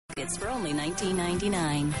It's for only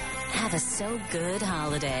 $19.99. Have a so good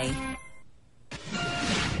holiday.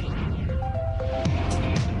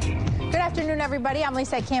 Good afternoon, everybody. I'm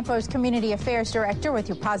Lissette Campos, Community Affairs Director with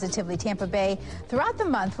your Positively Tampa Bay. Throughout the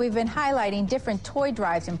month, we've been highlighting different toy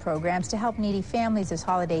drives and programs to help needy families this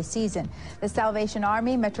holiday season. The Salvation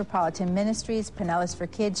Army, Metropolitan Ministries, Pinellas for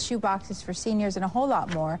Kids, shoeboxes for seniors, and a whole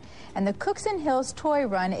lot more. And the Cookson Hills Toy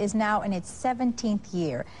Run is now in its 17th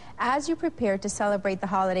year. As you prepare to celebrate the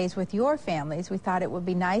holidays with your families, we thought it would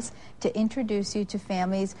be nice to introduce you to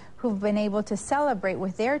families who've been able to celebrate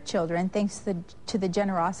with their children thanks to the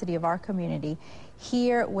generosity of our community.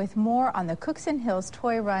 Here with more on the Cookson Hills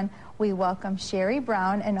Toy Run, we welcome Sherry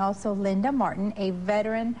Brown and also Linda Martin, a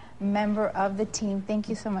veteran member of the team. Thank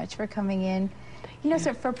you so much for coming in. You know,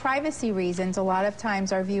 so for privacy reasons, a lot of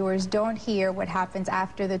times our viewers don't hear what happens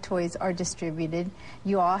after the toys are distributed.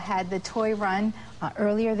 You all had the toy run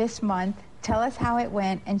earlier this month. Tell us how it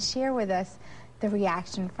went and share with us the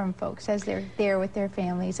reaction from folks as they're there with their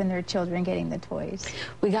families and their children getting the toys.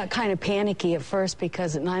 We got kind of panicky at first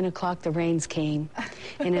because at 9 o'clock the rains came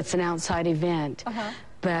and it's an outside event.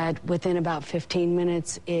 But within about 15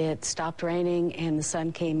 minutes, it stopped raining and the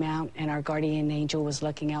sun came out and our guardian angel was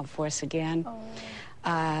looking out for us again.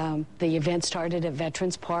 The event started at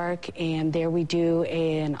Veterans Park, and there we do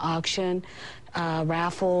an auction,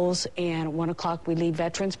 raffles, and at 1 o'clock we leave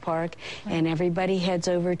Veterans Park, and everybody heads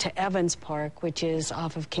over to Evans Park, which is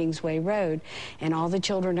off of Kingsway Road, and all the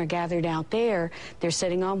children are gathered out there. They're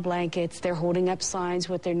sitting on blankets, they're holding up signs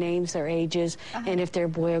with their names, their ages, and if they're a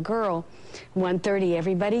boy or girl. 1:30,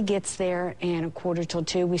 everybody gets there, and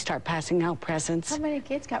 1:45 we start passing out presents. How many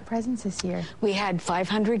kids got presents this year? We had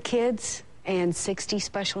 500 kids and 60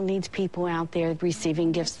 special needs people out there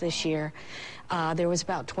receiving gifts this year. There was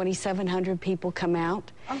about 2,700 people come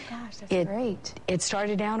out. Oh gosh, that's great. It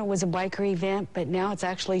started out, it was a biker event, but now it's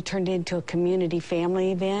actually turned into a community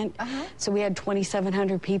family event. So we had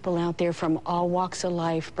 2,700 people out there from all walks of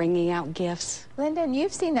life bringing out gifts. Linda, and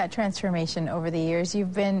you've seen that transformation over the years.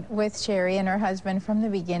 You've been with Sherry and her husband from the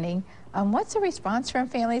beginning. What's the response from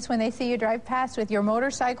families when they see you drive past with your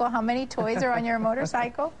motorcycle? How many toys are on your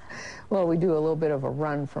motorcycle? Well, we do a little bit of a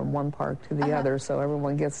run from one park to the other, so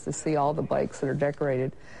everyone gets to see all the bikes that are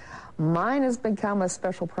decorated. Mine has become a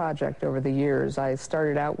special project over the years. I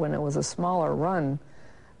started out when it was a smaller run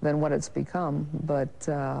than what it's become, but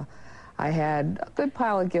I had a good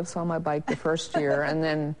pile of gifts on my bike the first year, and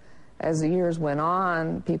then as the years went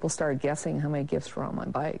on, people started guessing how many gifts were on my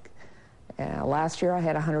bike. Last year I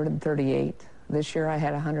had 138. This year I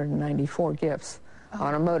had 194 gifts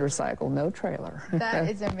on a motorcycle, no trailer. That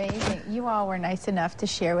is amazing. You all were nice enough to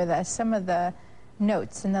share with us some of the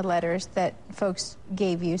notes and the letters that folks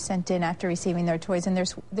gave you, sent in after receiving their toys. And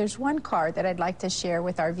there's one card that I'd like to share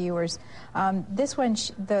with our viewers. This one,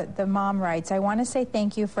 the mom writes, "I want to say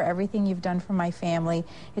thank you for everything you've done for my family.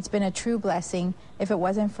 It's been a true blessing. If it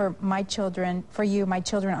wasn't for my children, for you, my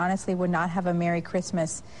children honestly would not have a Merry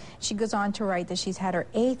Christmas." She goes on to write that she's had her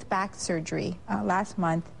 8th back surgery last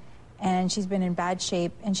month, and she's been in bad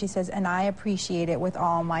shape. And she says, "And I appreciate it with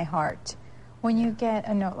all my heart." When you get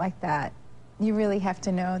a note like that, you really have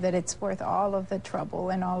to know that it's worth all of the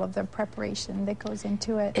trouble and all of the preparation that goes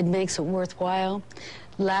into it. It makes it worthwhile.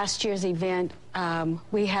 Last year's event,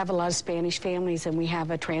 we have a lot of Spanish families, and we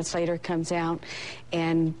have a translator comes out,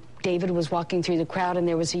 and David was walking through the crowd, and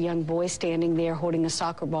there was a young boy standing there holding a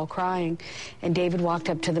soccer ball crying, and David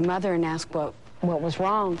walked up to the mother and asked what was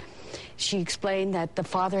wrong. She explained that the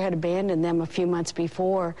father had abandoned them a few months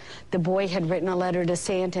before. The boy had written a letter to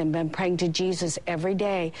Santa and been praying to Jesus every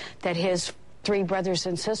day that his 3 brothers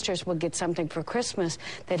and sisters would get something for Christmas,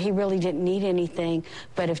 that he really didn't need anything,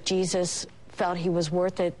 but if Jesus felt he was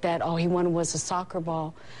worth it, that all he wanted was a soccer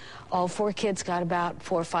ball. All 4 kids got about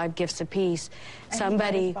 4 or 5 gifts apiece.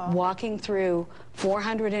 Somebody walking through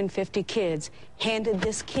 450 kids handed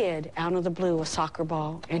this kid out of the blue a soccer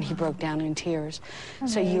ball, and he broke down in tears.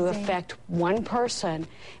 Amazing. So you affect one person,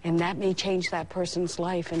 and that may change that person's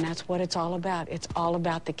life, and that's what it's all about. It's all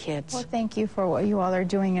about the kids. Well, thank you for what you all are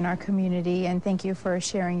doing in our community, and thank you for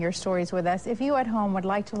sharing your stories with us. If you at home would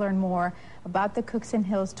like to learn more about the Cookson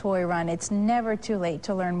Hills Toy Run, it's never too late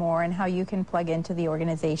to learn more and how you can plug into the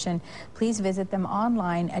organization. Please visit them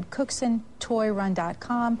online at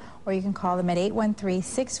CooksonToyRun.com, or you can call them at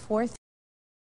 813-643